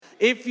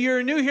If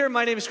you're new here,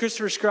 my name is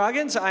Christopher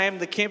Scroggins. I am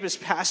the campus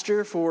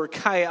pastor for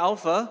Chi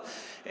Alpha,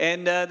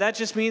 and that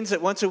just means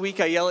that once a week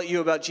I yell at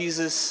you about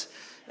Jesus,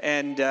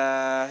 and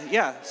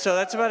so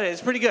that's about it.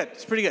 It's pretty good.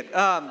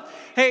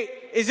 Hey,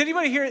 is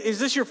anybody here? Is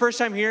this your first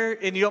time here,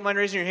 and you don't mind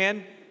raising your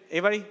hand?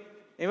 Anybody?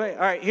 All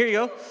right, here you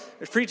go.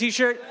 There's free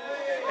t-shirt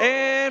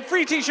and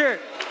free t-shirt.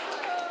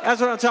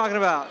 That's what I'm talking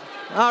about.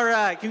 All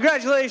right,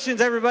 congratulations,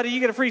 everybody. You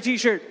get a free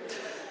t-shirt.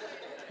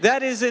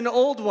 That is an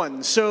old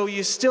one, so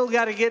you still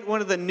got to get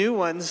one of the new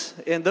ones,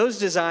 and those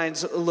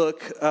designs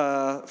look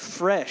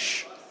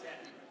fresh.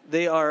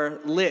 They are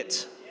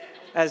lit,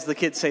 as the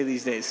kids say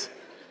these days.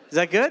 Is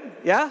that good?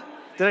 Yeah?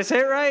 Did I say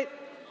it right?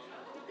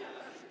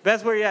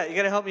 Beth, where you at? You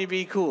got to help me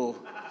be cool.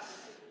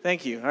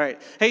 Thank you. All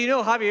right. Hey, you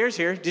know Javier's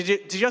here. Did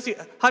you see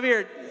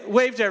Javier?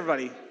 Wave to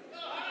everybody.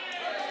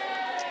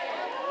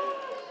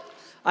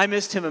 I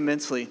missed him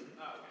immensely.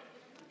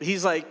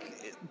 He's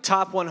like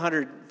top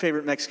 100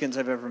 favorite Mexicans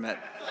I've ever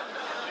met.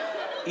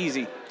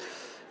 Easy.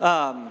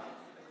 So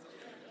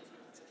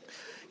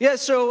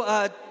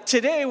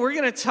today we're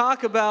going to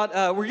talk about,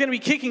 we're going to be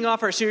kicking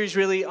off our series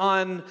really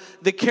on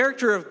the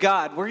character of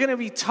God. We're going to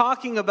be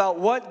talking about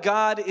what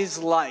God is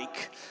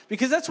like.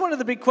 Because that's one of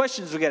the big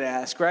questions we got to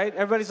ask, right?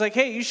 Everybody's like,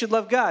 hey, you should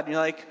love God. And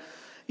you're like,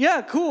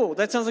 yeah, cool.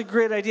 That sounds like a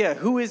great idea.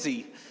 Who is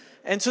he?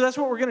 And so that's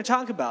what we're going to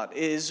talk about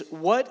is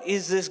what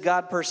is this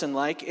God person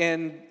like?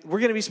 And we're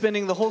going to be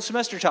spending the whole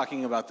semester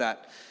talking about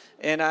that.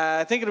 And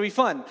I think it'll be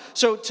fun.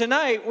 So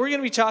tonight, we're going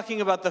to be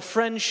talking about the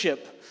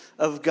friendship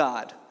of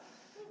God,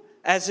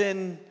 as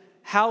in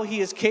how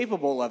he is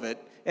capable of it.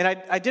 And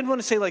I did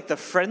want to say like the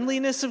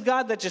friendliness of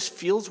God. That just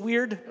feels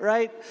weird,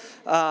 right?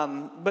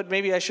 But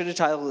maybe I should have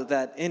titled it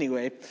that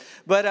anyway.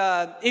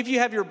 But if you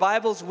have your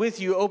Bibles with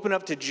you, open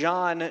up to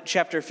John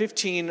chapter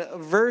 15,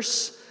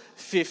 verse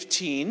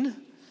 15.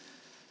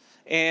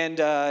 And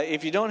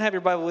if you don't have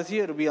your Bible with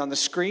you, it'll be on the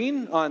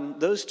screen on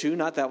those two,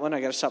 not that one.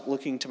 I got to stop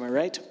looking to my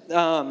right.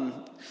 I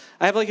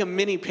have like a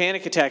mini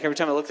panic attack every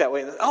time I look that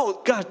way.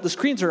 Oh, God, the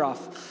screens are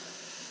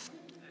off.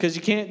 Because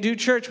you can't do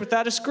church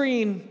without a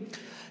screen.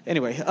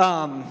 Anyway,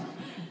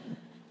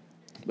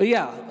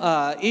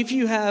 if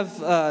you have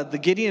the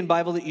Gideon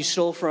Bible that you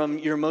stole from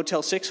your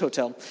Motel 6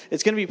 hotel,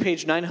 it's going to be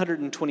page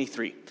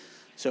 923.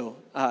 So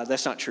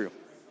that's not true.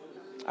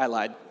 I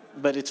lied.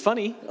 But it's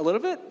funny a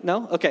little bit.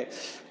 No? Okay.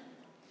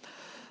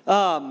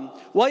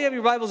 While you have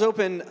your Bibles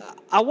open,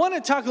 I want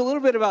to talk a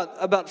little bit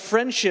about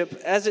friendship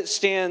as it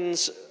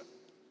stands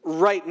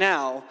right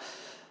now.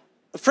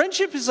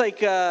 Friendship is like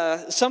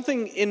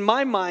something, in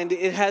my mind,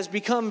 it has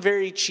become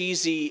very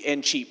cheesy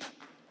and cheap.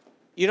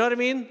 You know what I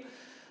mean?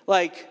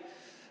 Like,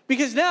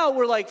 because now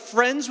we're like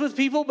friends with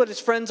people, but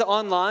it's friends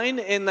online,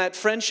 and that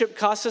friendship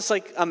costs us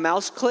like a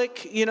mouse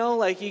click, you know?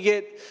 Like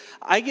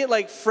I get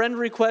like friend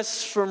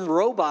requests from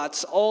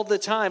robots all the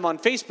time on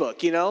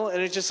Facebook, you know?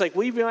 And it's just like,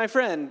 will you be my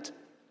friend?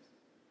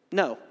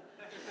 No.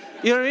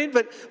 You know what I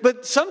mean?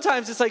 But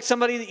sometimes it's like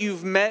somebody that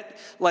you've met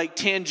like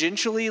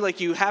tangentially, like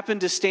you happen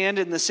to stand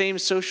in the same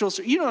social,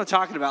 you know what I'm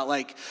talking about,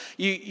 like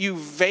you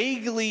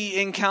vaguely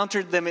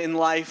encountered them in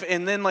life,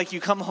 and then like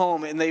you come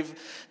home and they've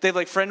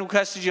like friend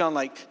requested you on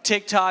like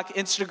TikTok,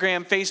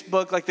 Instagram,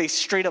 Facebook, like they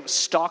straight up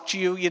stalked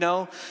you, you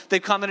know?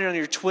 They've commented on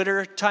your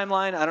Twitter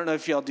timeline. I don't know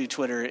if y'all do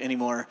Twitter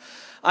anymore.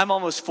 I'm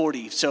almost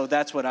 40, so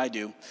that's what I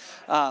do.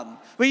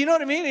 But you know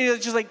what I mean?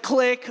 It's just like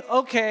click,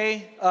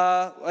 okay,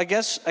 I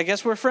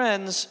guess we're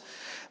friends.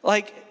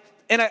 Like,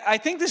 and I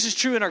think this is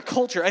true in our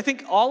culture. I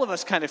think all of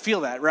us kind of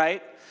feel that,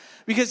 right?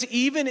 Because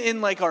even in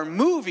like our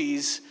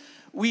movies,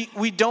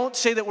 we don't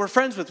say that we're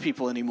friends with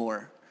people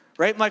anymore,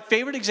 right? My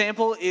favorite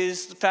example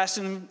is the Fast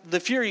and the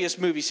Furious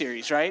movie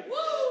series, right?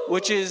 Woo!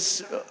 Which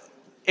is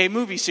a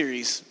movie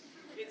series.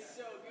 It's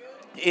so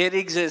good. It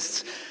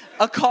exists.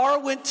 A car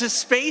went to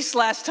space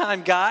last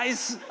time,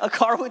 guys. A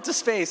car went to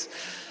space.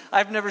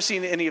 I've never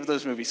seen any of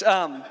those movies.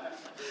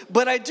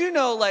 But I do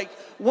know, like,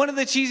 one of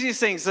the cheesiest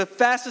things, the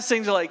fastest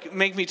thing to, like,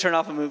 make me turn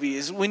off a movie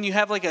is when you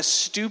have, like, a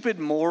stupid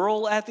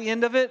moral at the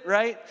end of it,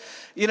 right?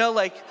 You know,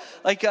 like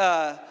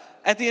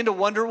at the end of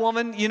Wonder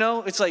Woman, you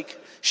know, it's like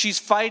she's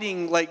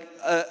fighting, like,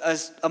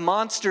 a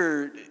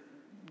monster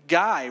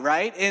guy,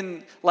 right?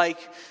 And like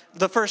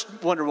the first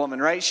Wonder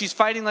Woman, right? She's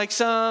fighting like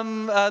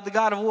the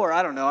God of War.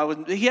 I don't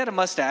know. He had a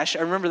mustache.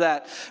 I remember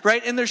that,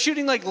 right? And they're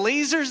shooting like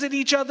lasers at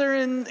each other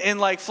and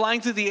like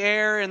flying through the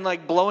air and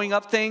like blowing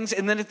up things.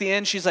 And then at the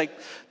end, she's like,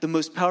 the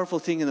most powerful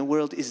thing in the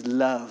world is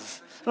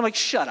love. And I'm like,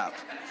 shut up.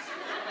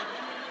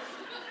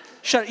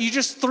 Shut up. You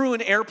just threw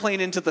an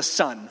airplane into the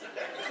sun.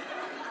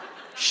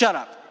 Shut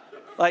up.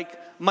 Like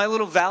my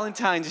little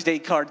Valentine's Day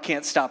card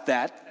can't stop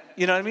that.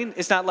 You know what I mean?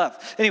 It's not love.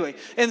 Anyway,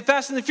 and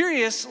Fast and the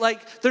Furious,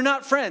 like, they're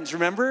not friends,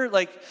 remember?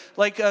 Like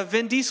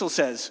Vin Diesel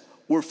says,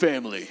 we're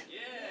family.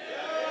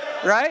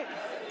 Yeah. Right?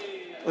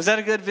 Was that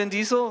a good Vin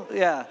Diesel?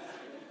 Yeah.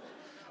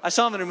 I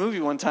saw him in a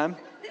movie one time.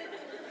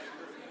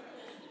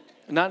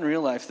 Not in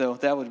real life, though.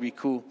 That would be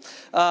cool.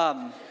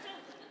 But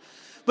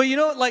you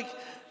know, like,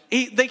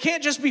 they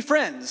can't just be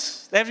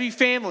friends. They have to be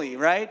family,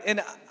 right?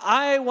 And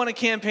I want to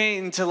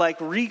campaign to,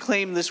 like,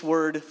 reclaim this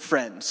word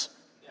friends.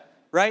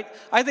 right?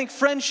 I think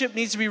friendship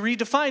needs to be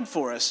redefined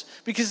for us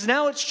because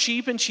now it's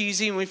cheap and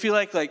cheesy and we feel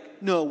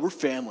like, no, we're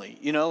family,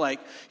 like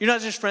you're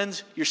not just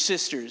friends, you're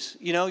sisters,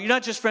 you're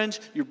not just friends,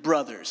 you're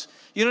brothers.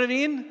 You know what I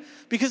mean?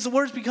 Because the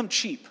words become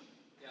cheap.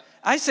 Yeah.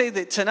 I say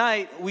that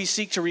tonight we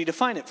seek to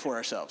redefine it for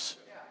ourselves.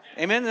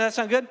 Yeah. Amen? Does that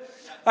sound good?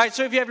 All right,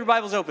 so if you have your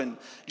Bibles open,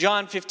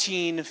 John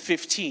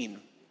 15:15.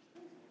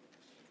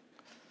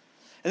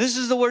 And this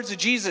is the words of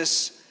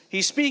Jesus.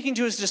 He's speaking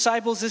to his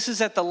disciples. This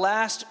is at the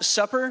Last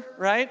Supper,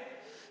 right?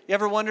 You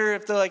ever wonder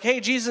if they're like,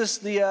 hey,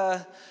 Jesus,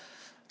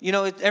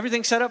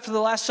 everything's set up for the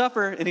Last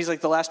Supper. And he's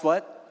like, the last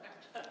what?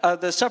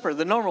 The supper,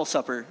 the normal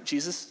supper,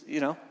 Jesus,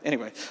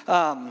 Anyway.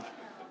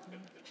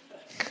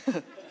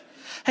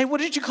 Hey,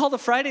 what did you call the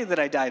Friday that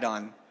I died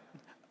on?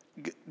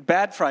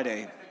 Bad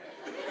Friday.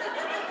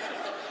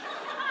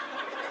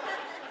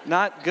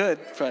 Not good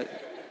Friday.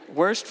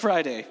 Worst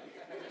Friday.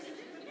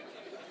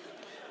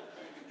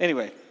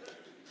 Anyway.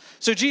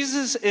 So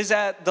Jesus is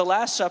at the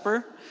Last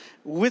Supper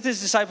with his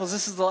disciples.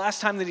 This is the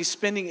last time that he's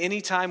spending any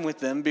time with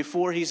them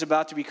before he's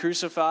about to be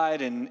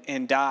crucified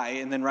and die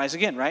and then rise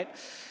again, right?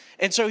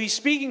 And so he's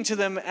speaking to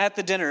them at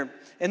the dinner,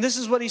 and this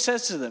is what he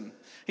says to them.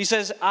 He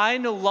says, I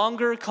no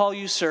longer call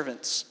you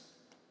servants,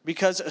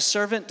 because a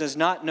servant does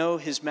not know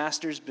his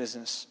master's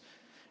business.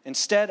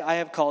 Instead, I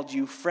have called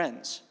you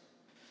friends.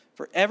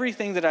 For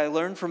everything that I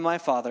learned from my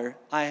Father,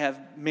 I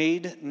have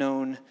made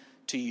known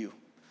to you.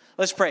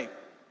 Let's pray.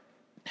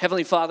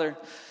 Heavenly Father,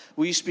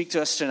 will you speak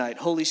to us tonight?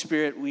 Holy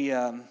Spirit, we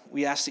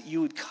ask that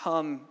you would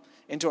come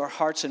into our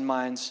hearts and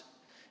minds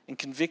and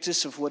convict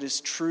us of what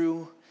is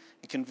true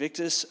and convict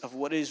us of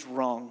what is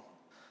wrong.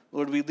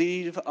 Lord, we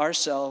leave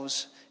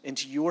ourselves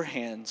into your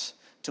hands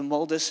to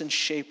mold us and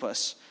shape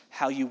us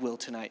how you will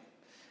tonight.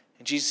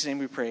 In Jesus' name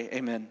we pray,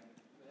 amen.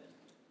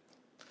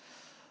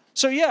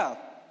 So yeah,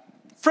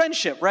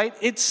 friendship, right?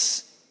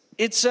 It's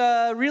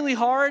really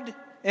hard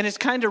and it's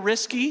kind of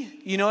risky,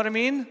 you know what I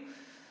mean?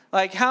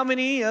 Like how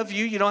many of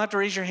you don't have to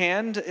raise your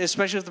hand,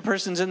 especially if the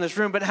person's in this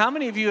room, but how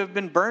many of you have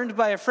been burned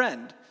by a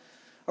friend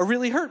or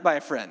really hurt by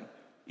a friend?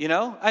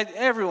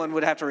 Everyone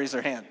would have to raise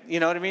their hand, you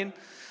know what I mean?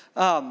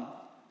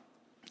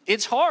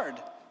 It's hard.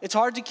 It's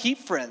hard to keep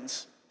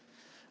friends.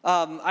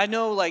 I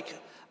know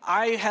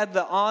I had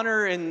the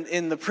honor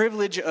and the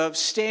privilege of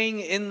staying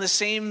in the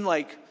same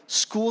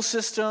school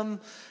system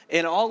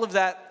and all of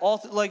that.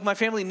 My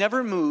family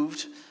never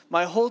moved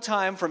my whole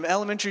time from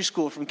elementary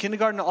school, from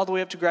kindergarten all the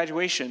way up to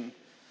graduation.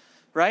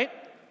 Right?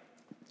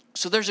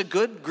 So there's a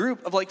good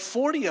group of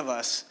 40 of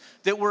us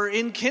that were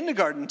in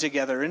kindergarten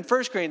together, in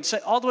first grade,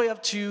 all the way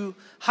up to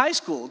high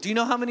school. Do you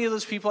know how many of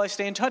those people I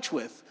stay in touch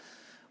with?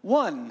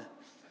 One.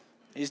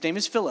 His name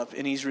is Philip,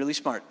 and he's really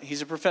smart.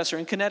 He's a professor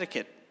in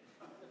Connecticut.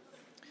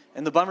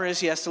 And the bummer is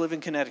he has to live in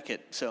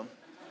Connecticut, so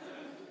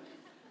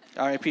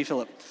R.I.P.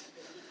 Philip.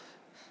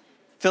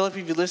 Philip,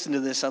 if you listen to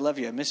this, I love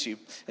you. I miss you.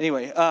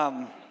 Anyway,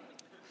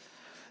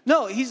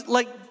 no, he's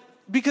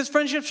because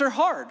friendships are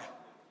hard.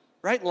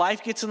 Right?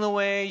 Life gets in the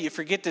way. You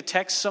forget to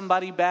text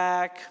somebody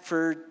back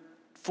for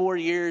 4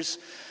 years.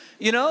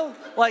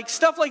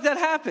 Stuff like that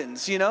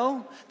happens,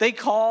 They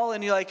call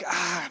and you're like,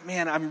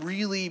 man, I'm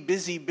really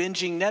busy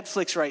binging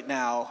Netflix right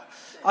now.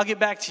 I'll get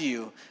back to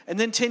you. And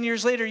then 10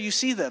 years later, you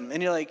see them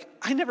and you're like,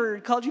 I never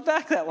called you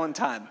back that one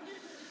time.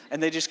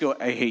 And they just go,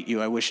 I hate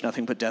you. I wish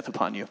nothing but death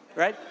upon you.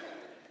 Right?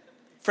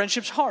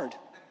 Friendship's hard.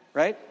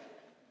 Right?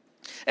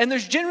 And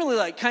there's generally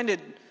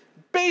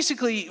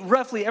basically,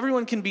 roughly,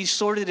 everyone can be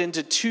sorted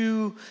into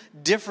two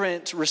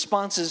different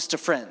responses to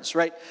friends,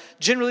 right?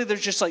 Generally,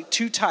 there's just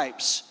two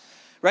types,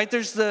 right?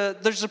 There's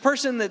the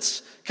person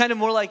that's kind of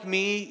more like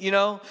me,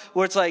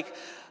 where it's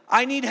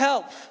I need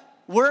help.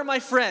 Where are my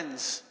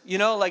friends?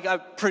 I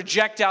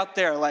project out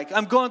there,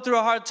 I'm going through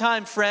a hard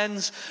time,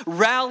 friends.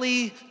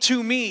 Rally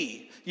to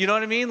me. You know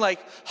what I mean?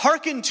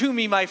 Hearken to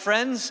me, my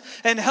friends,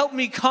 and help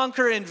me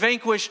conquer and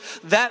vanquish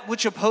that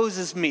which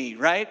opposes me,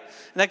 right?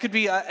 And that could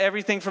be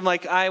everything from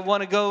I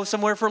want to go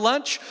somewhere for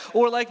lunch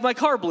or my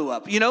car blew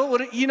up. You know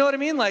what I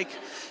mean?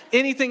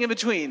 Anything in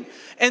between.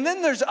 And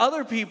then there's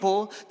other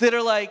people that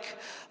are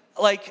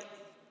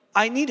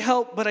I need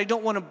help, but I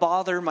don't want to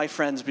bother my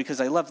friends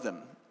because I love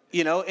them.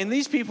 And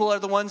these people are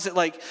the ones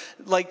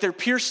that they're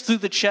pierced through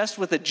the chest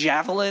with a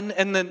javelin,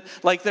 and then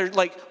they're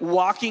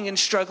walking and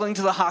struggling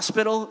to the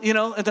hospital,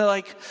 and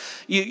they're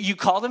you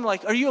call them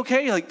are you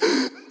okay? You're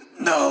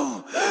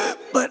no,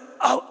 but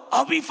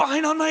I'll be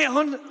fine on my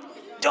own.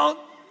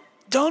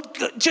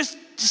 Don't just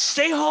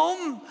stay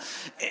home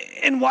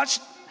and watch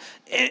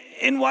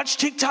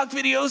TikTok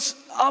videos.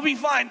 I'll be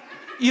fine.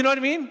 You know what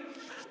I mean?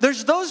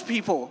 There's those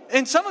people,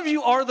 and some of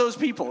you are those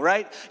people,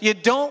 right?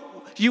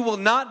 You will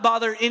not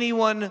bother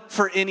anyone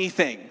for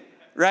anything,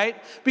 right?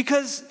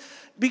 Because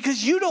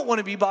you don't want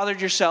to be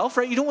bothered yourself,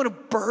 right? You don't want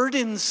to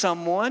burden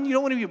someone. You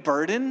don't want to be a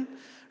burden,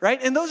 right?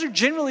 And those are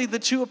generally the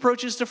two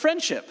approaches to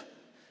friendship.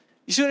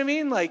 You see what I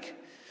mean?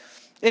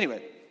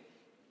 Anyway.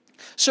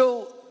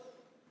 So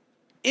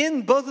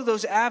in both of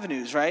those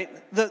avenues, right?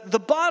 The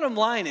bottom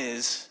line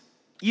is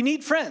you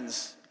need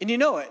friends, and you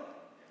know it.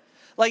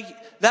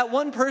 Like that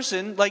one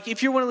person, like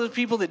if you're one of those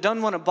people that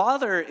doesn't want to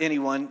bother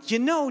anyone,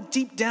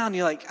 deep down,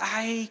 you're like,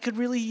 I could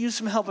really use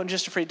some help. I'm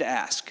just afraid to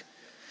ask.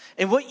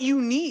 And what you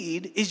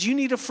need is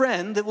a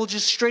friend that will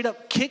just straight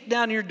up kick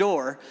down your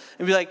door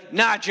and be like,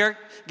 nah, jerk,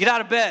 get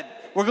out of bed.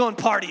 We're going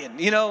partying,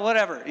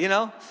 whatever,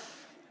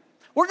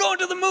 We're going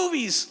to the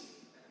movies,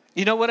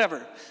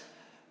 whatever.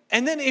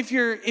 And then if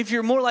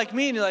you're more like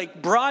me and you're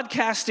like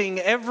broadcasting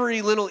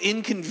every little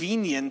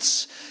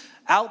inconvenience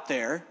out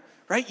there,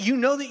 right? You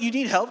know that you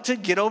need help to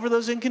get over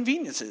those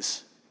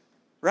inconveniences,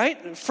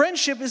 right?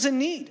 Friendship is a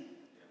need.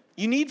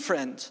 You need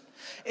friends.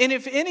 And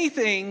if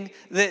anything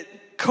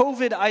that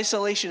COVID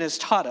isolation has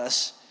taught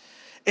us,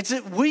 it's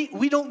that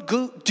we don't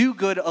do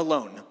good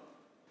alone,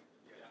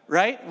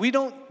 right? We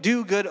don't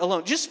do good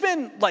alone. Just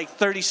spend like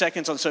 30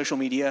 seconds on social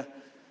media,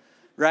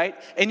 right?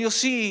 And you'll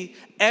see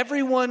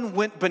everyone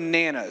went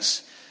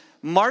bananas.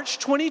 March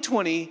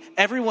 2020,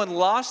 everyone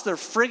lost their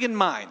friggin'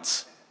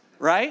 minds,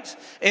 right?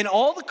 And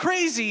all the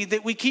crazy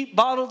that we keep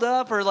bottled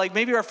up, or like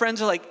maybe our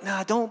friends are like,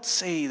 nah, don't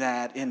say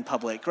that in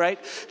public, right?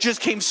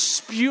 Just came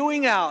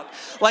spewing out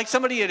like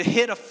somebody had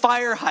hit a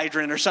fire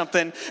hydrant or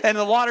something, and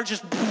the water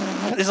just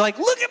is like,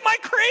 look at my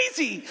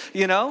crazy,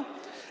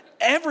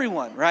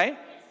 Everyone, right?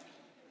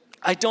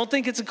 I don't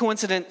think it's a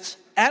coincidence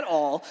at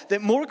all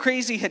that more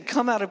crazy had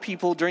come out of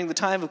people during the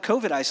time of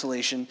COVID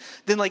isolation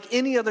than like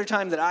any other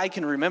time that I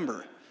can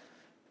remember,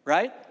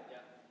 right?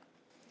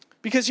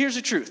 Because here's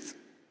the truth.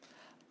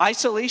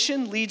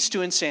 Isolation leads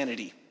to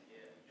insanity.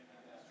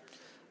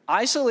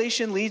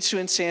 Isolation leads to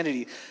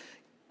insanity.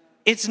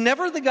 It's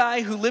never the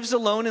guy who lives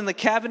alone in a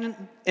cabin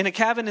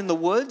in the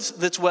woods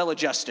that's well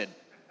adjusted.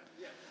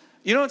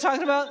 You know what I'm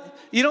talking about?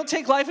 You don't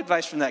take life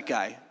advice from that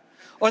guy.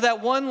 Or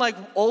that one like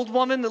old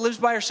woman that lives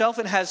by herself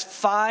and has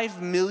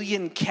 5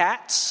 million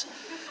cats.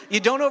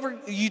 You don't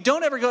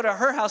ever go to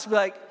her house and be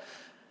like,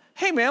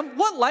 hey ma'am,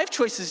 what life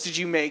choices did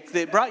you make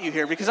that brought you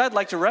here? Because I'd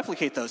like to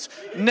replicate those.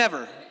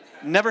 Never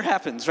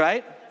happens,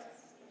 right?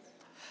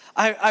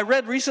 I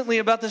read recently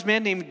about this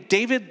man named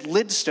David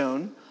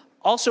Lidstone,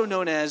 also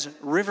known as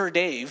River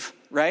Dave,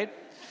 right?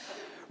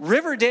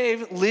 River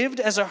Dave lived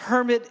as a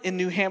hermit in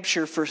New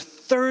Hampshire for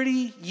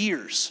 30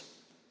 years.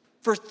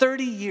 For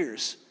 30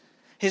 years.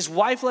 His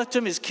wife left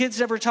him, his kids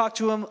never talked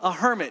to him, a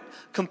hermit,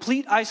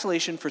 complete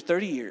isolation for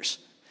 30 years.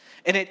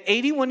 And at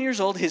 81 years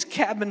old, his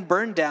cabin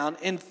burned down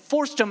and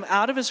forced him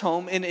out of his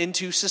home and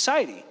into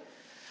society,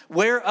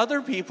 where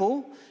other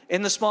people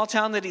in the small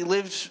town that he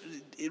lived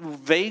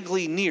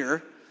vaguely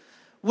near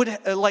would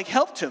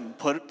helped him,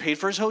 paid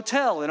for his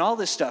hotel and all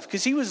this stuff,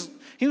 because he was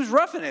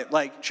roughing it,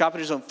 like chopping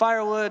his own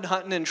firewood,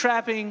 hunting and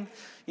trapping,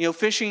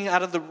 fishing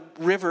out of the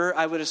river,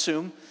 I would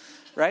assume,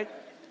 right?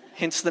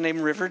 Hence the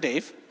name River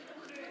Dave,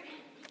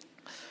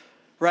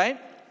 right?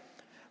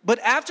 But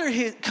after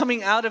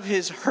coming out of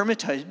his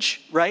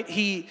hermitage, right,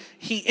 he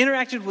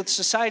interacted with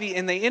society,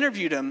 and they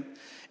interviewed him,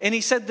 and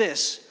he said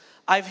this: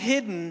 I've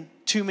hidden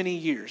too many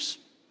years,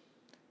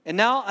 and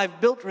now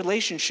I've built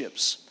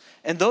relationships.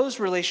 And those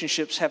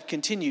relationships have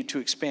continued to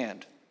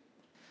expand.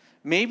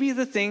 Maybe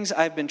the things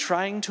I've been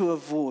trying to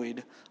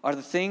avoid are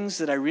the things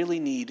that I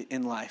really need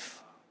in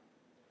life.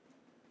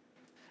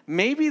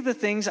 Maybe the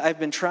things I've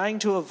been trying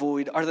to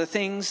avoid are the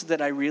things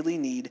that I really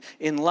need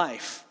in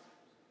life.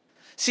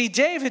 See,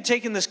 Dave had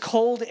taken this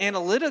cold,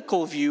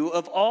 analytical view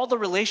of all the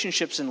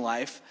relationships in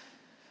life,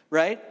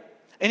 right?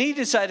 And he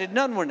decided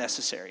none were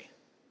necessary.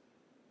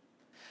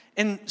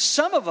 And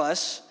some of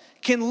us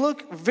can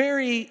look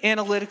very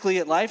analytically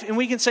at life, and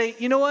we can say,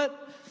 you know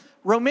what?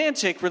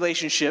 Romantic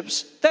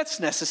relationships, that's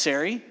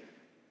necessary.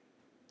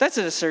 That's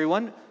a necessary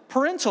one.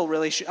 Parental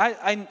relationship,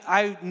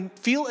 I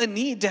feel a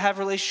need to have a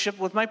relationship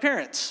with my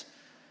parents.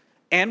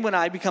 And when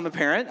I become a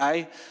parent,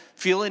 I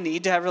feel a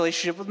need to have a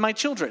relationship with my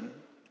children.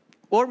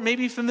 Or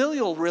maybe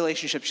familial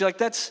relationships. You're like,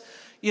 that's,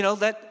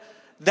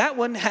 that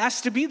one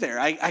has to be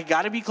there. I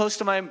got to be close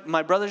to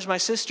my brothers, my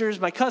sisters,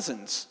 my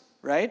cousins,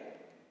 right?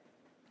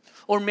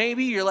 Or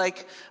maybe you're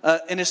like,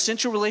 an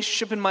essential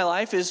relationship in my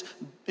life is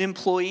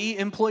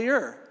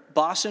employee-employer,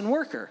 boss and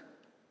worker.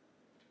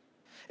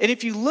 And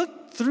if you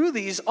look through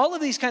these, all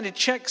of these kind of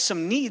check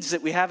some needs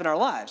that we have in our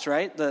lives,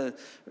 right? You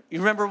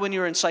remember when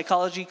you were in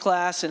psychology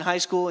class in high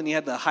school and you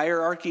had the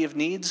hierarchy of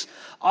needs?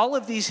 All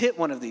of these hit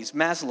one of these,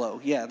 Maslow.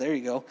 Yeah, there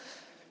you go.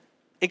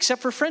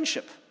 Except for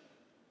friendship.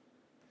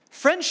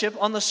 Friendship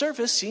on the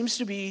surface seems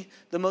to be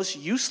the most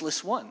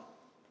useless one.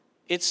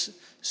 It's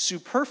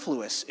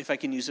superfluous, if I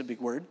can use a big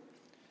word.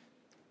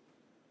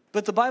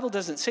 But the Bible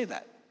doesn't say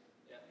that.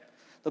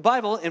 The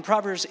Bible in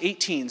Proverbs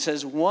 18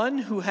 says, one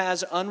who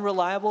has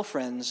unreliable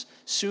friends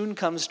soon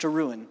comes to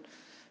ruin,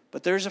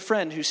 but there's a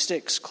friend who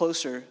sticks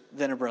closer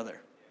than a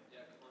brother.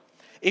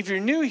 If you're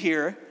new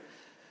here,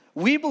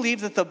 we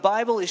believe that the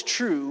Bible is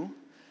true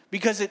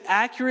because it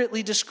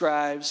accurately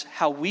describes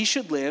how we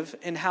should live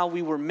and how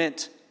we were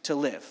meant to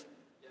live.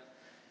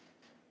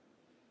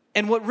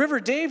 And what River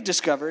Dave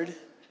discovered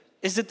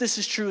is that this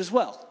is true as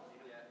well.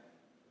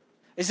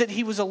 Is that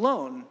he was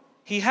alone.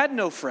 He had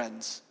no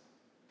friends.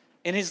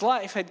 And his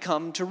life had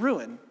come to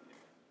ruin.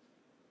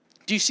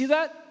 Do you see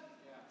that?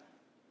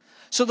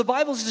 So the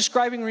Bible is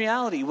describing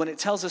reality when it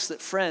tells us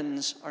that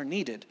friends are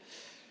needed.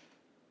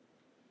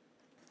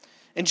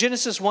 In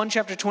Genesis 1,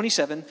 chapter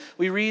 27,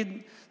 we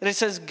read that it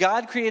says,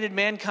 God created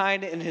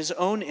mankind in his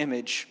own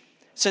image.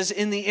 It says,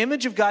 in the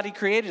image of God he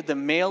created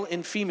them, male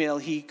and female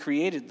he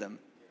created them.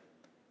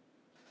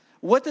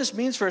 What this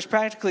means for us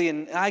practically,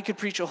 and I could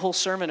preach a whole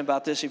sermon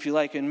about this if you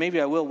like, and maybe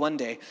I will one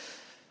day.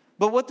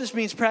 But what this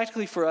means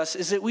practically for us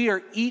is that we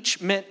are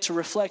each meant to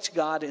reflect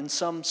God in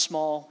some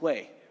small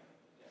way.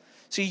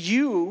 See,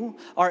 you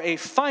are a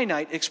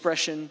finite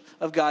expression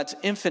of God's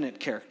infinite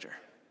character.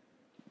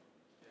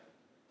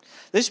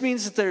 This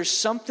means that there's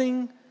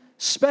something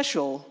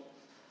special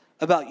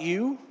about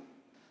you,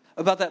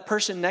 about that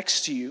person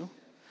next to you,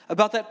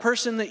 about that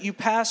person that you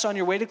pass on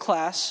your way to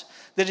class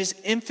that is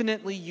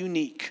infinitely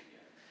unique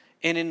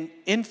and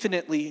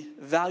infinitely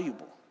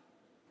valuable.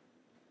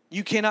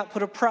 You cannot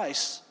put a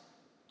price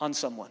on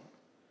someone.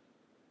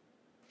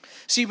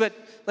 See, but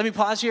let me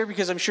pause here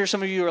because I'm sure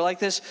some of you are like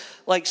this.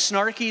 Like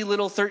snarky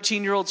little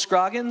 13-year-old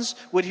Scroggins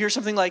would hear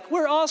something like,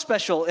 we're all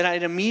special, and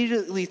I'd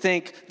immediately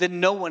think that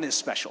no one is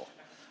special,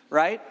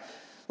 right?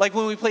 Like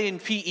when we play in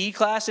PE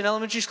class in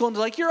elementary school, and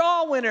they're like, you're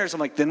all winners. I'm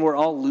like, then we're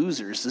all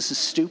losers. This is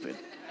stupid,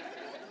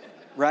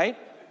 right?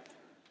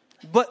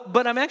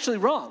 But I'm actually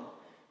wrong.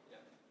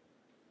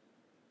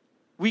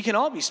 We can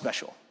all be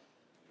special.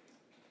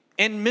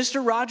 And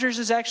Mr. Rogers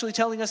is actually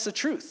telling us the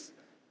truth.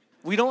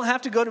 We don't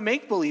have to go to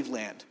make-believe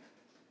land.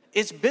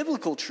 It's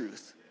biblical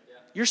truth.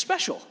 You're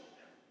special.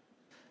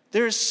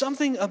 There is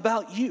something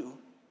about you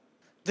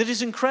that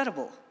is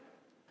incredible,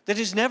 that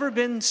has never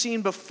been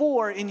seen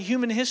before in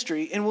human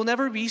history and will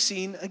never be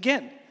seen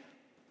again.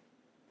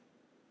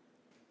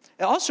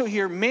 Also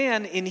here,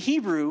 man in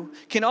Hebrew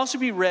can also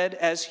be read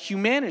as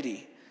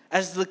humanity,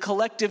 as the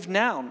collective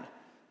noun,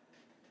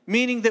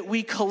 meaning that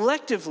we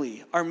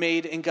collectively are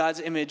made in God's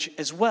image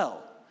as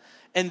well.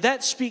 And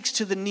that speaks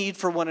to the need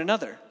for one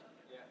another.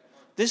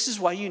 This is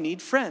why you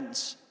need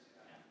friends.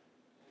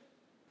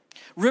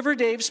 River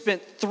Dave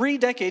spent 3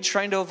 decades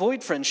trying to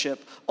avoid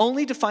friendship,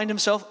 only to find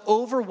himself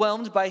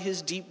overwhelmed by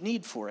his deep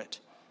need for it.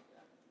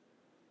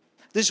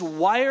 This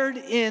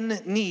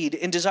wired-in need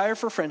and desire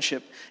for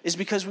friendship is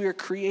because we are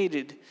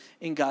created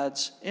in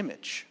God's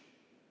image.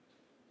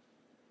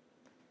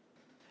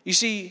 You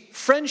see,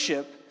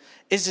 friendship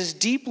is as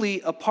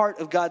deeply a part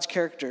of God's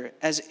character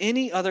as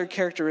any other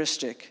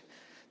characteristic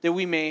that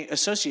we may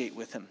associate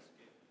with him.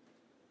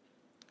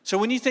 So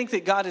when you think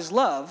that God is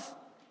love,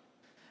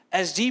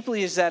 as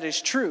deeply as that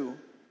is true,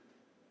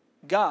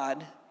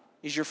 God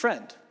is your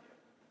friend.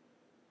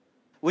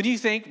 When you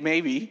think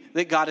maybe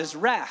that God is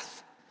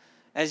wrath,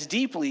 as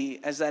deeply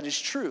as that is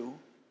true,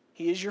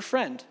 he is your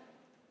friend.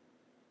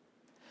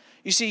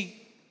 You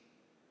see,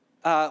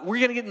 we're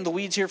going to get in the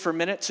weeds here for a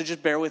minute, so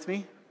just bear with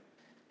me.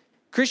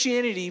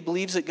 Christianity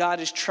believes that God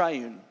is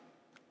triune.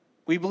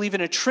 We believe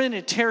in a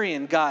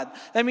Trinitarian God.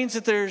 That means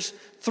that there's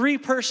 3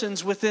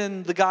 persons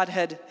within the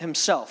Godhead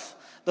himself.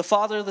 The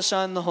Father, the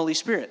Son, the Holy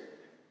Spirit.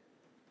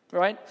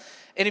 Right?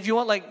 And if you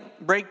want like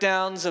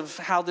breakdowns of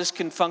how this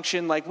can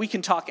function, like we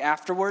can talk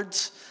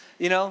afterwards,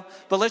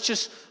 but let's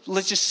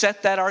just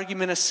set that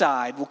argument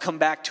aside. We'll come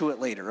back to it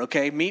later,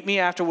 okay? Meet me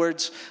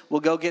afterwards.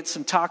 We'll go get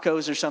some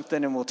tacos or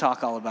something and we'll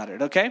talk all about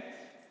it, okay?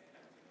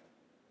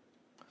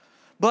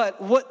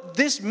 But what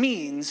this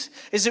means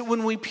is that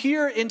when we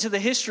peer into the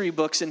history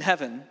books in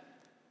heaven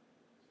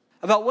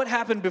about what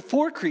happened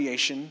before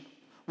creation,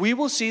 we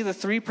will see the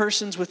 3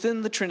 persons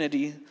within the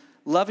Trinity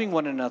loving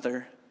one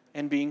another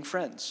and being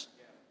friends.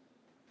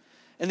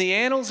 And the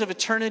annals of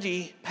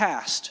eternity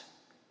past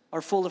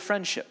are full of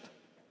friendship.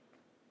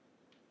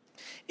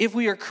 If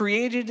we are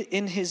created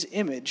in his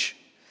image,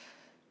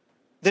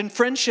 then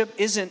friendship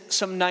isn't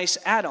some nice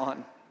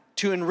add-on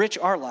to enrich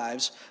our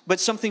lives, but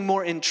something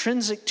more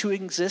intrinsic to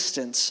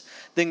existence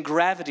than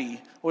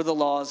gravity or the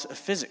laws of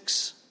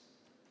physics.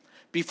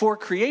 Before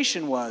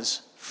creation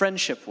was,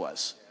 friendship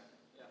was.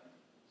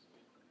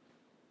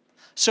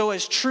 So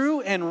as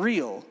true and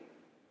real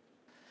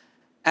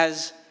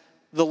as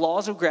the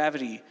laws of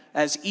gravity,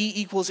 as E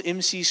equals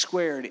MC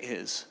squared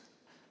is,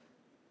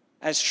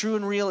 as true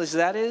and real as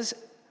that is,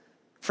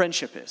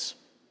 friendship is,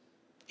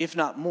 if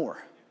not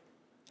more.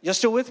 You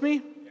still with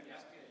me?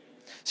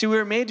 See, we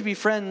were made to be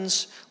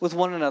friends with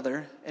one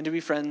another and to be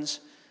friends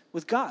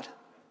with God,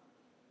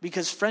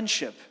 because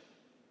friendship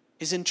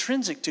is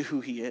intrinsic to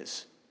who he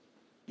is.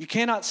 You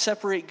cannot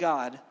separate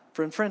God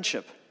from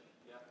friendship.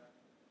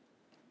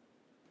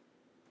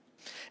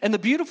 And the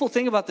beautiful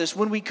thing about this,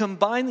 when we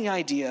combine the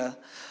idea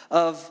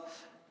of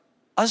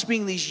us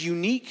being these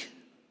unique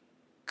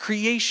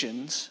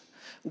creations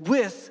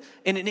with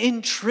an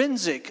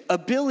intrinsic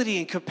ability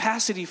and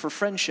capacity for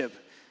friendship,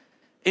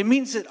 it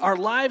means that our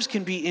lives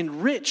can be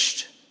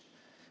enriched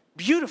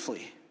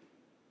beautifully.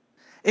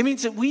 It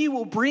means that we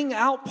will bring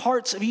out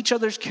parts of each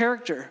other's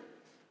character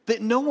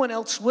that no one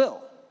else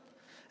will.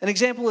 An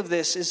example of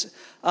this is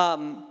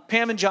Pam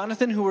and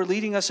Jonathan, who are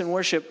leading us in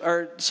worship,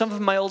 are some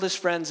of my oldest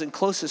friends and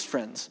closest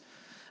friends.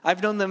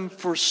 I've known them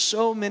for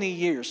so many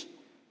years.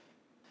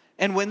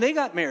 And when they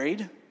got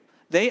married,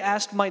 they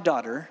asked my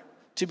daughter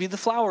to be the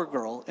flower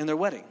girl in their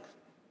wedding,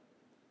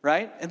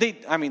 right? And they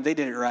did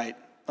it right.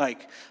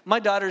 Like, my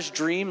daughter's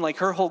dream, like,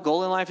 her whole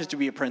goal in life is to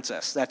be a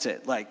princess. That's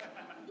it. Like,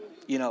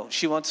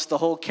 she wants the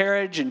whole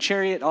carriage and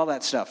chariot, all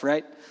that stuff,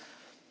 right?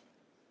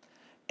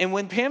 And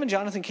when Pam and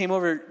Jonathan came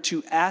over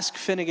to ask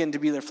Finnegan to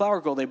be their flower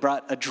girl, they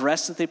brought a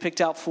dress that they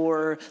picked out for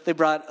her. They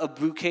brought a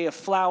bouquet of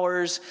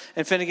flowers.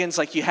 And Finnegan's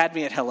like, you had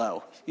me at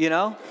hello,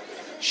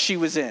 She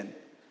was in,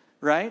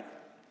 right?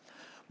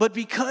 But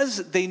because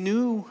they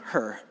knew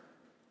her,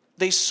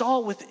 they saw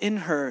within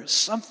her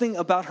something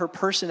about her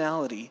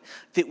personality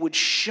that would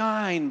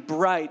shine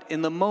bright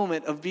in the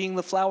moment of being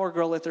the flower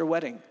girl at their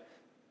wedding.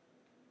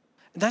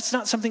 And that's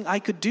not something I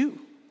could do.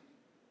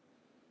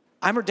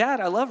 I'm her dad,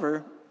 I love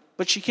her,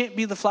 but she can't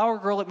be the flower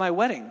girl at my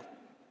wedding.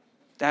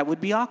 That would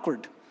be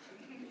awkward.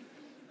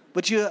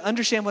 But you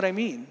understand what I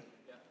mean?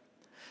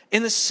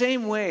 In the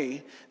same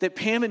way that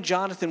Pam and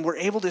Jonathan were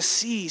able to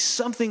see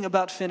something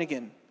about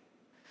Finnegan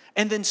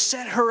and then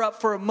set her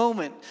up for a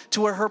moment to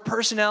where her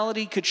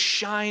personality could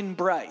shine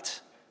bright.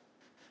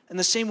 In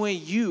the same way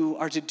you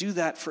are to do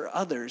that for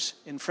others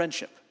in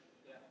friendship.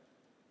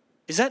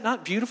 Is that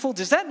not beautiful?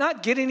 Does that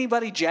not get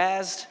anybody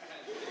jazzed?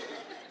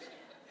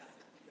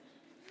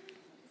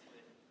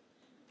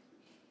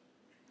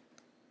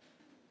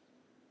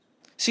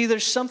 See,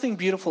 there's something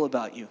beautiful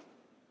about you.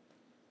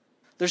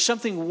 There's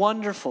something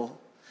wonderful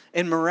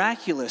and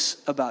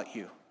miraculous about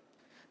you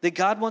that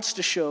God wants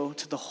to show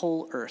to the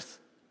whole earth.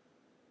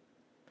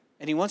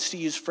 And he wants to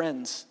use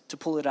friends to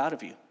pull it out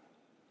of you.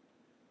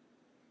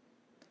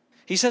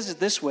 He says it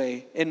this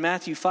way in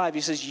Matthew 5. He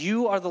says,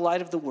 you are the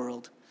light of the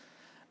world.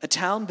 A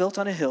town built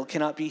on a hill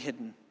cannot be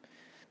hidden.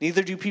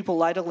 Neither do people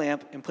light a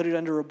lamp and put it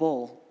under a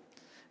bowl.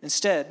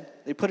 Instead,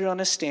 they put it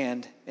on a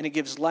stand, and it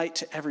gives light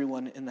to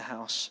everyone in the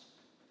house.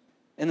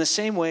 In the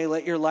same way,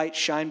 let your light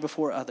shine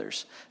before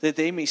others, that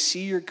they may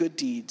see your good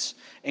deeds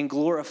and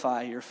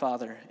glorify your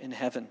Father in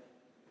heaven.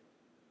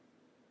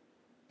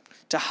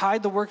 To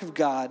hide the work of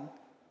God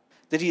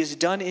that he has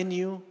done in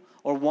you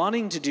or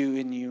wanting to do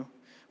in you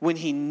when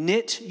he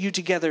knit you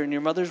together in your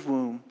mother's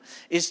womb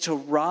is to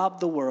rob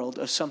the world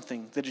of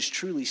something that is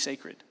truly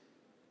sacred.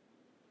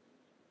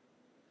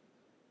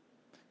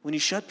 When you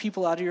shut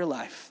people out of your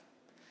life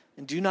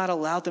and do not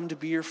allow them to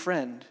be your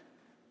friend,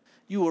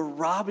 you are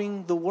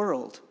robbing the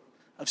world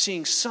of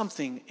seeing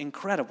something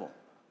incredible.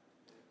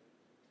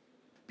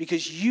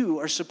 Because you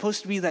are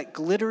supposed to be that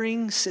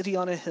glittering city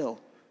on a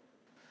hill,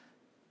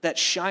 that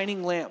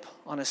shining lamp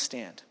on a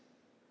stand.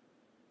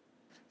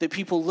 That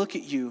people look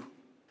at you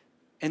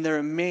and they're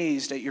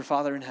amazed at your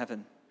Father in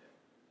heaven.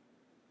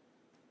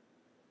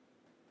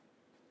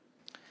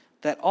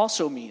 That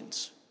also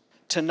means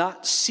to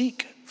not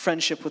seek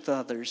friendship with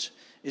others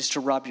is to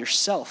rob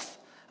yourself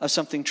of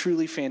something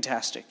truly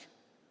fantastic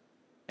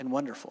and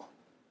wonderful.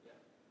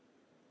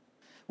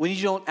 When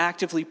you don't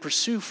actively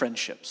pursue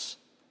friendships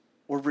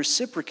or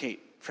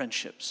reciprocate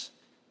friendships,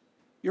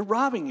 you're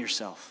robbing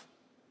yourself.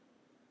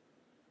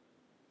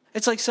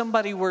 It's like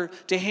somebody were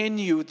to hand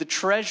you the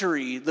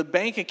treasury, the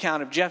bank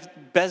account of Jeff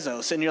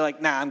Bezos, and you're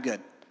like, nah, I'm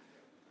good.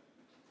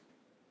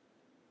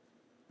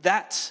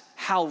 That's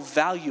how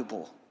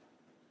valuable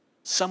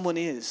someone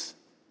is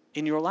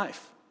in your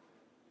life.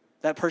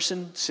 That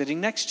person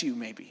sitting next to you,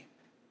 maybe.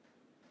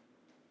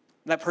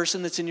 That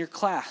person that's in your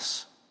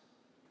class.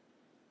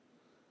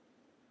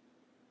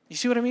 You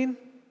see what I mean?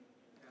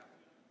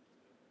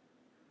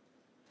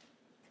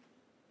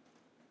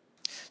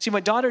 See, my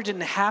daughter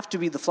didn't have to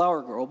be the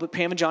flower girl, but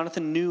Pam and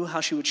Jonathan knew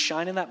how she would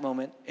shine in that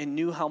moment and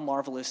knew how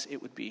marvelous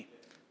it would be.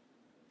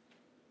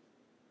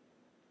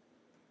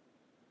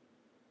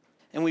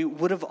 And we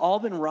would have all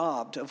been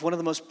robbed of one of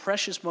the most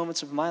precious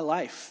moments of my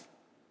life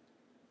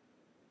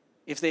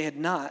if they had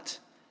not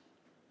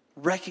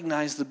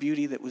recognized the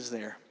beauty that was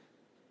there.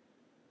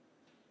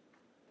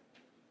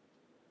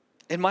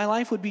 And my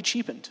life would be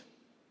cheapened.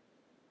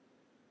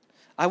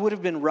 I would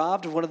have been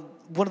robbed of one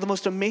of the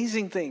most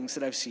amazing things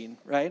that I've seen,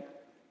 right?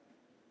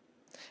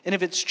 And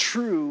if it's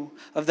true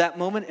of that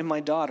moment in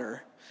my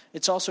daughter,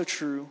 it's also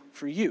true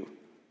for you.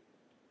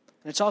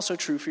 And it's also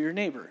true for your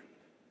neighbor.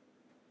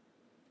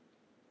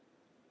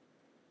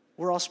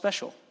 We're all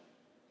special.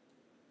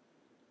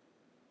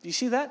 Do you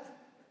see that?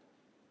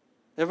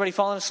 Everybody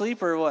falling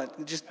asleep or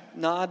what? Just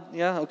nod?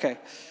 Yeah? Okay.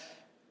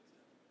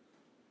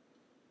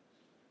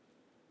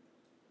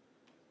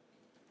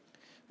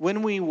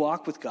 When we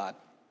walk with God,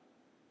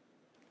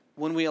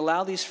 when we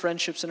allow these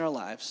friendships in our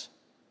lives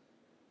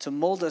to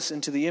mold us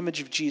into the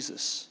image of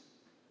Jesus,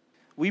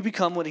 we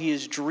become what he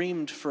has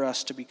dreamed for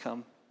us to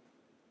become.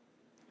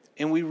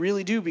 And we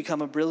really do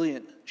become a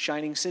brilliant,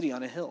 shining city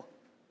on a hill.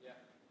 Yeah.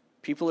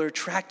 People are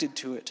attracted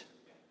to it,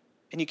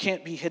 and you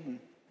can't be hidden.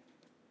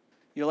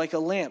 You're like a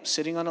lamp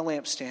sitting on a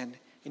lampstand,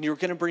 and you're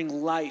going to bring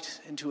light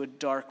into a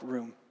dark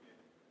room.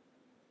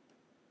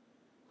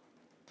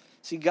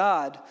 See,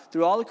 God,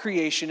 through all the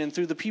creation and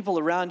through the people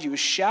around you, is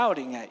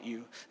shouting at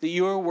you that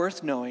you are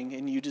worth knowing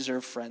and you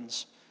deserve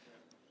friends.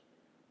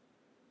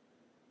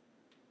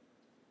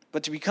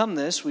 But to become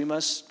this, we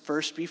must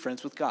first be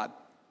friends with God.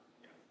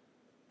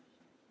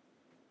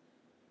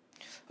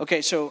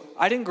 Okay, so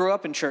I didn't grow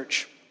up in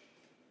church.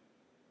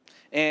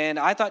 And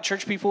I thought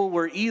church people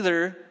were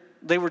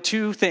they were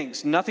two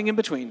things, nothing in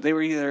between. They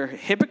were either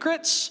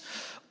hypocrites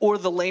or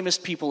the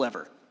lamest people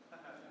ever,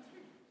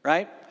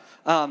 right?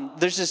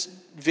 There's this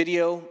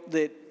video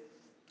that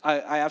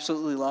I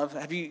absolutely love.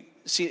 Have you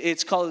seen?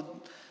 It's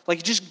called,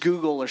 like, just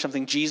Google or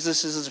something,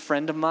 Jesus is a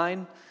friend of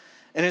mine.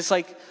 And it's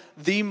like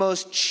the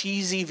most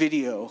cheesy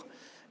video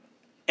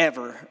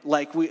ever.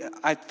 Like,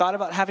 I thought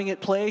about having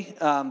it play,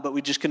 but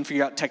we just couldn't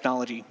figure out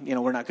technology.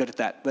 We're not good at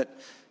that. But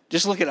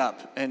just look it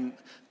up. And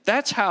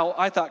that's how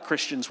I thought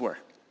Christians were.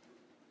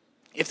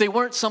 If they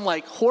weren't some,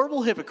 like,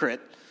 horrible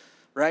hypocrite,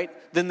 right,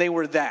 then they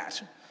were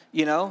that.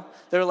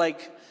 They're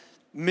like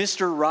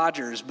Mr.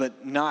 Rogers,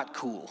 but not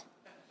cool.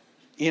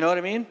 You know what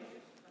I mean?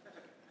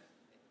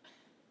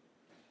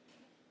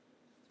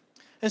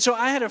 And so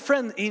I had a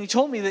friend, and he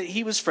told me that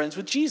he was friends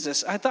with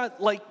Jesus. I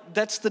thought, like,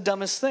 that's the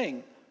dumbest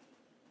thing.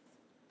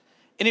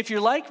 And if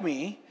you're like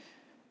me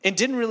and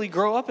didn't really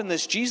grow up in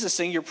this Jesus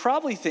thing, you're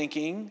probably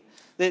thinking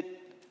that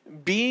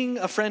being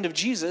a friend of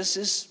Jesus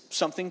is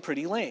something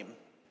pretty lame.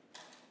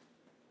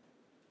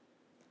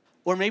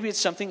 Or maybe it's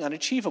something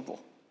unachievable.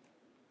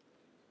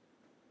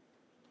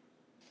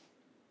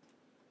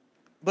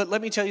 But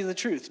let me tell you the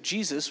truth.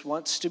 Jesus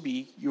wants to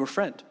be your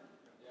friend.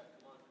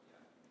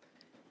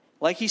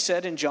 Like he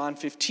said in John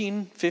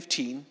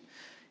 15:15,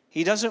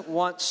 he doesn't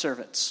want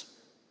servants.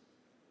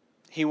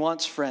 He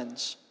wants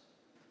friends.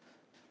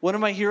 One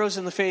of my heroes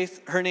in the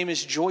faith, her name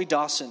is Joy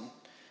Dawson,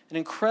 an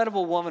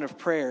incredible woman of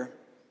prayer.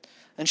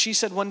 And she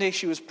said one day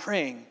she was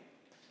praying,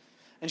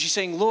 and she's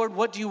saying, Lord,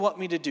 what do you want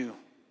me to do?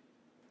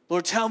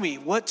 Lord, tell me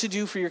what to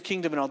do for your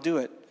kingdom, and I'll do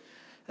it.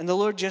 And the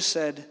Lord just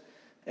said,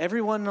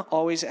 everyone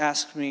always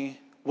asks me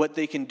what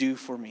they can do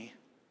for me,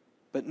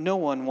 but no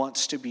one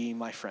wants to be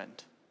my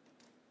friend.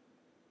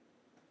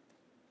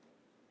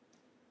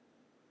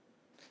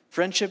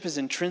 Friendship is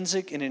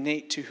intrinsic and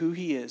innate to who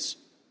he is,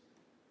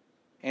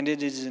 and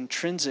it is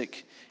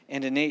intrinsic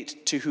and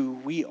innate to who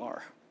we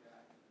are.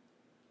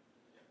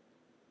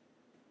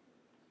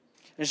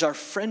 It is our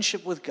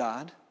friendship with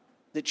God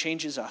that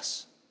changes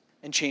us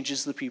and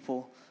changes the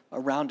people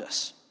around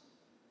us.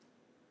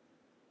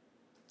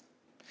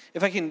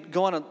 If I can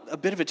go on a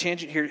bit of a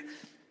tangent here,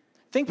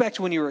 think back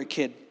to when you were a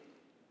kid,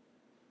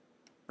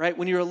 right?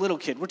 When you were a little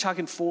kid, we're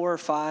talking 4 or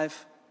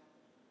 5,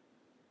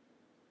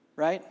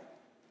 right?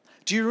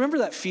 Do you remember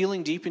that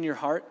feeling deep in your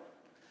heart,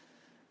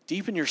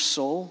 deep in your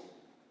soul,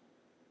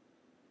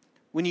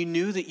 when you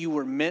knew that you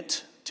were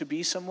meant to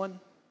be someone?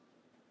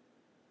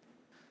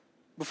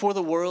 Before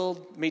the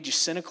world made you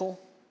cynical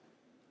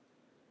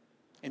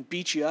and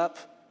beat you up,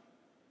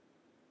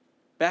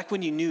 back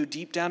when you knew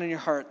deep down in your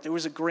heart there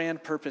was a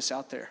grand purpose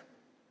out there,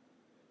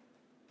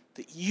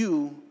 that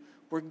you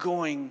were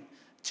going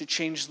to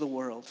change the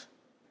world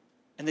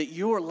and that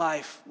your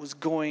life was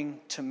going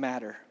to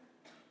matter.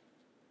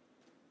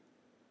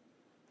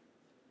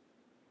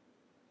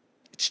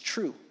 It's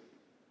true.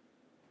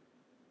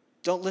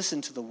 Don't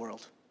listen to the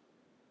world.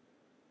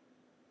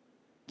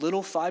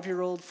 Little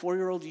 5-year-old,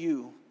 4-year-old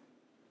you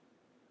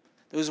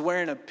that was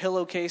wearing a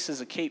pillowcase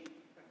as a cape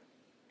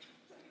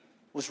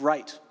was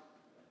right.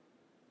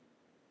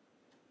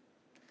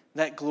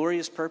 That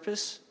glorious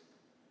purpose,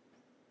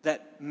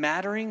 that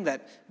mattering,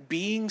 that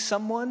being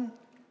someone,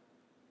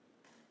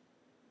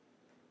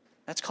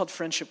 that's called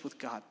friendship with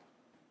God.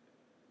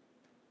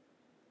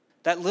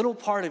 That little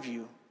part of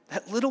you,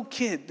 that little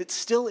kid that's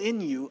still in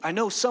you, I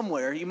know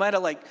somewhere, you might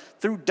have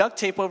threw duct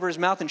tape over his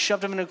mouth and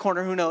shoved him in a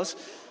corner, who knows?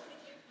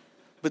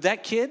 But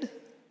that kid's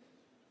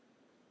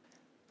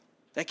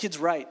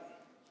right.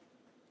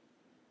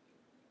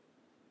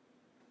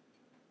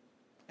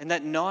 And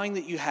that gnawing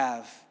that you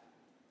have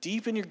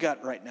deep in your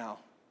gut right now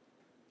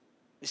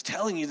is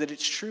telling you that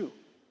it's true.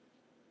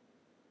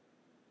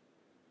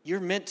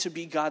 You're meant to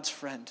be God's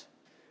friend.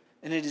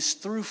 And it is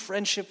through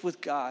friendship with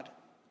God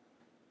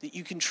that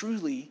you can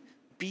truly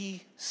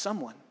be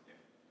someone.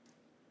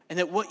 And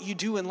that what you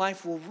do in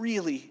life will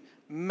really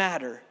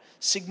matter,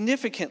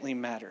 significantly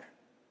matter.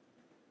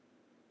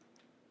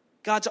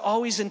 God's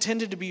always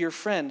intended to be your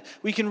friend.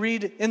 We can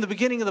read in the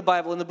beginning of the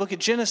Bible, in the book of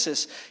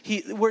Genesis,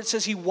 where it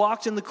says he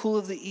walked in the cool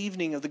of the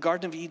evening of the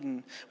Garden of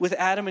Eden with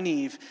Adam and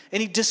Eve,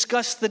 and he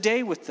discussed the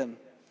day with them.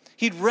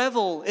 He'd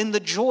revel in the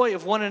joy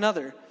of one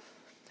another.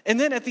 And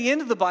then at the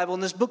end of the Bible,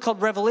 in this book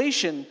called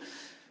Revelation,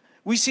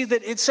 we see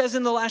that it says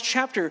in the last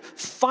chapter,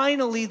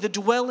 finally the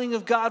dwelling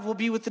of God will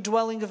be with the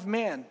dwelling of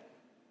man.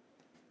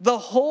 The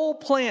whole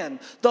plan,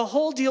 the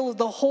whole deal of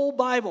the whole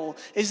Bible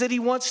is that he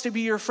wants to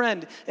be your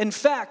friend. In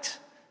fact,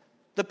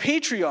 the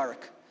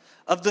patriarch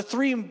of the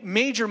 3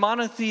 major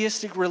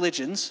monotheistic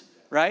religions,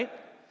 right?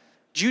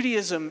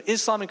 Judaism,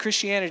 Islam, and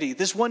Christianity.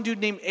 This one dude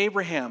named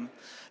Abraham.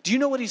 Do you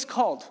know what he's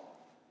called?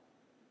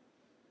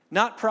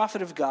 Not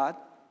prophet of God,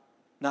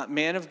 not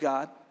man of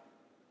God,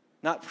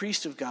 not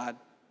priest of God,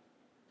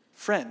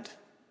 friend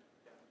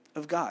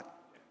of God.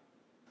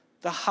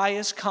 The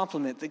highest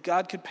compliment that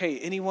God could pay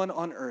anyone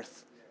on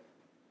earth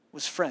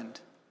was friend.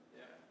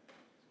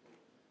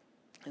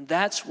 And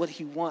that's what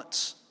he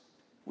wants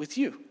with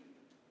you.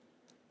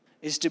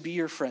 is to be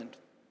your friend.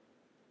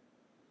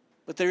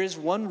 But there is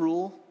one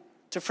rule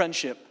to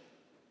friendship.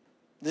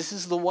 This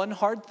is the one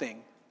hard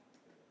thing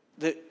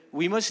that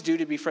we must do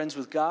to be friends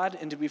with God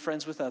and to be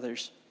friends with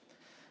others.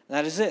 And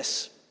that is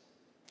this: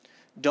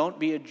 don't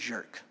be a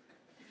jerk.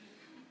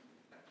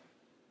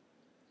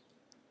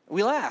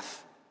 We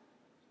laugh.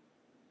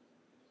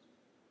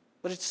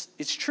 But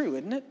it's true,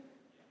 isn't it?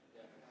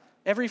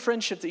 Every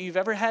friendship that you've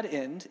ever had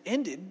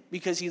ended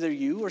because either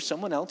you or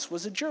someone else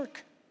was a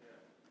jerk.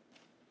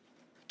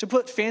 To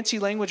put fancy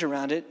language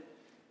around it,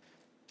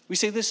 we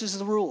say this is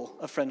the rule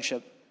of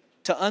friendship: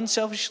 to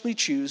unselfishly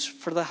choose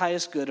for the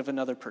highest good of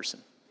another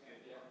person.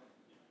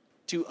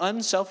 To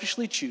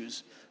unselfishly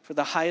choose for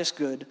the highest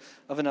good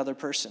of another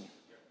person.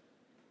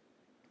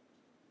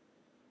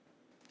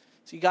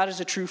 See, God is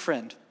a true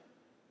friend,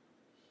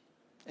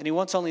 and he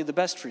wants only the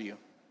best for you.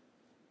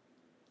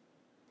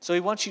 So he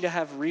wants you to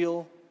have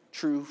real,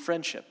 true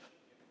friendship.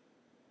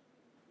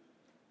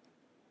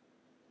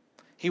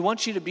 He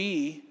wants you to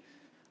be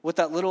what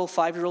that little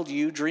 5-year-old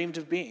you dreamed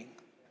of being.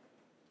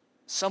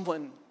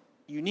 Someone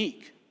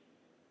unique.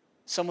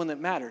 Someone that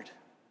mattered.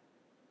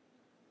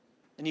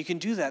 And you can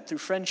do that through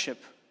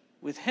friendship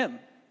with him.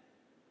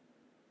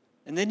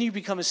 And then you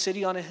become a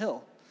city on a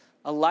hill,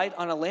 a light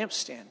on a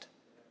lampstand.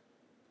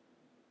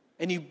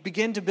 And you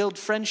begin to build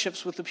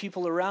friendships with the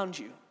people around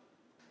you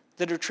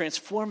that are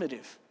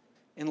transformative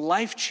and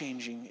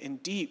life-changing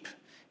and deep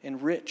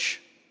and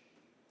rich.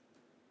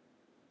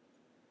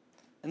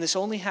 And this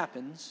only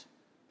happens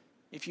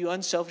if you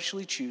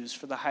unselfishly choose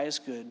for the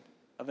highest good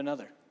of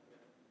another.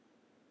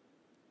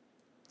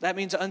 That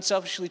means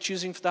unselfishly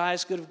choosing for the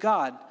highest good of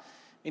God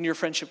in your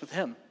friendship with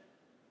him.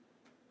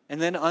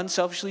 And then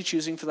unselfishly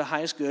choosing for the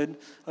highest good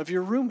of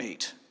your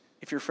roommate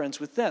if you're friends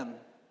with them.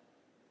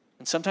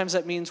 And sometimes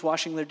that means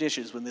washing their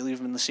dishes when they leave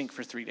them in the sink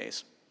for 3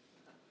 days.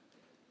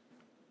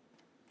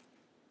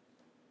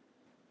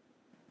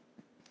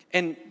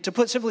 And to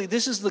put simply,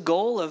 this is the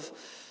goal of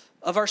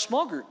our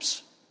small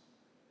groups.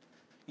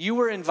 You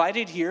were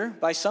invited here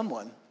by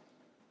someone.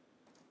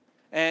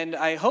 And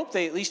I hope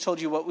they at least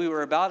told you what we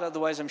were about.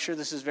 Otherwise, I'm sure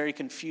this is very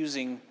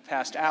confusing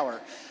past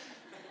hour.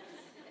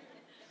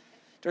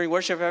 During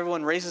worship,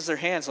 everyone raises their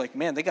hands like,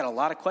 man, they got a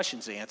lot of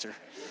questions to answer.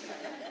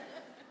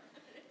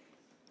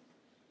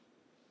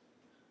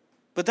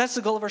 But that's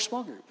the goal of our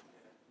small group,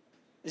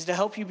 is to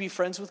help you be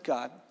friends with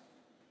God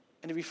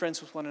and to be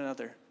friends with one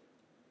another.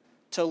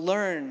 To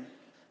learn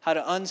how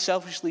to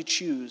unselfishly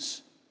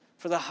choose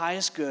for the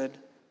highest good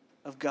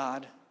of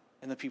God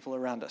and the people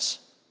around us.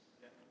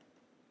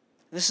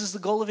 This is the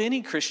goal of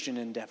any Christian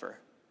endeavor.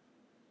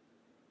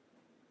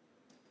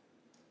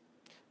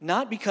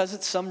 Not because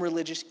it's some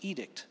religious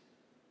edict,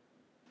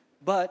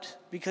 but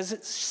because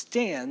it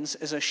stands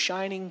as a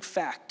shining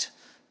fact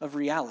of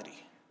reality.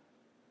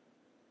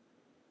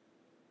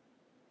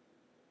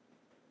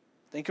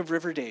 Think of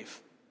River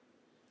Dave.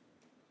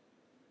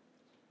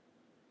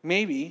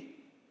 Maybe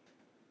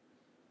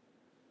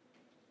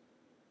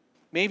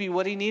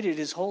what he needed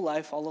his whole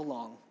life all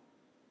along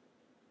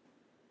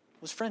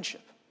was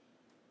friendship.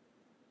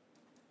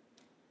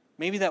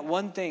 Maybe that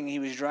one thing he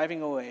was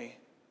driving away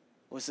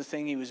was the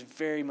thing he was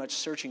very much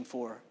searching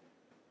for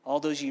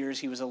all those years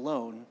he was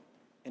alone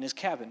in his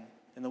cabin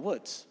in the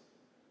woods.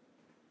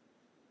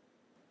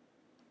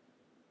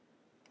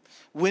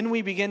 When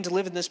we begin to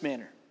live in this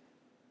manner,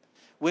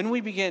 when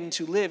we begin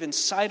to live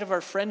inside of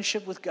our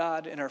friendship with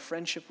God and our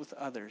friendship with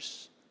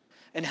others,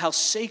 and how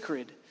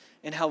sacred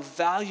and how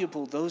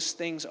valuable those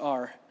things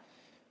are,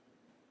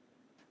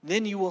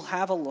 then you will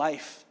have a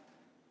life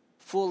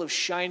full of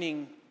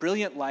shining,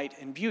 brilliant light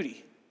and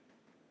beauty.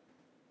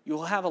 You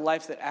will have a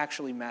life that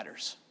actually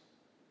matters.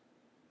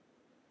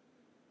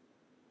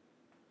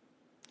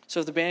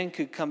 So if the band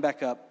could come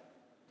back up.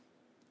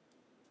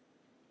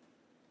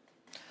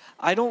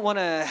 I don't want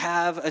to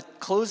have a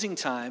closing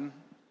time,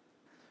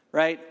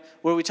 right,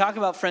 where we talk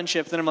about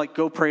friendship, then I'm like,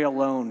 go pray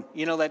alone.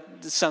 You know,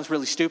 that sounds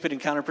really stupid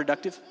and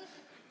counterproductive.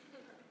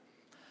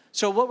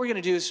 So what we're going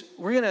to do is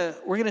we're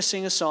going to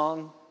sing a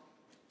song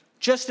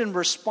just in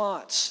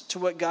response to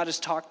what God has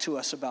talked to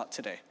us about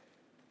today.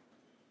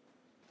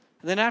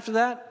 And then after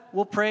that,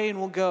 we'll pray and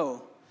we'll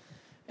go.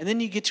 And then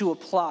you get to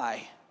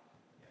apply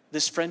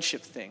this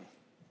friendship thing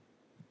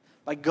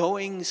by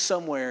going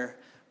somewhere,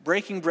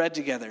 breaking bread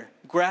together,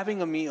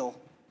 grabbing a meal,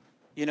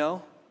 you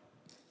know.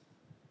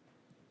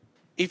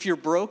 If you're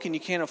broke and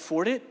you can't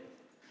afford it,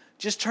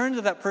 just turn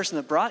to that person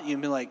that brought you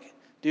and be like,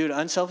 dude,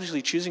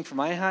 unselfishly choosing for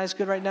my highest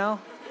good right now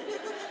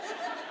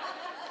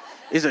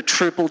is a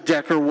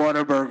triple-decker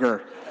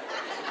Whataburger.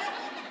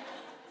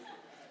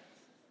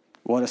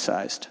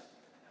 What-a-sized.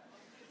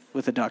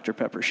 With a Dr.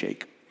 Pepper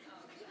shake.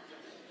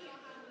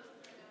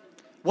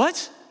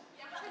 What?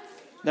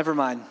 Never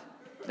mind.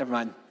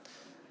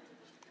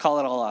 Call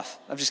it all off.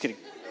 I'm just kidding.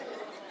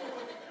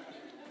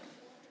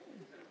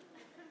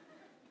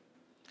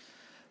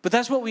 But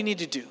that's what we need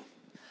to do.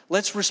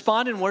 Let's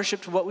respond in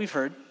worship to what we've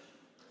heard.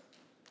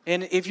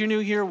 And if you're new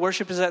here,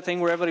 worship is that thing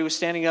where everybody was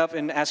standing up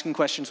and asking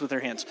questions with their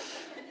hands.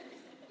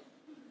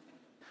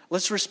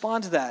 Let's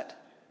respond to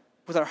that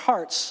with our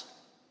hearts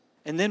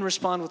and then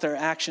respond with our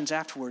actions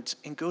afterwards,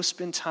 and go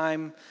spend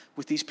time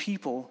with these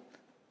people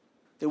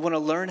that want to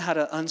learn how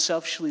to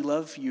unselfishly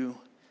love you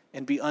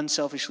and be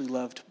unselfishly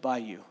loved by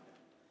you.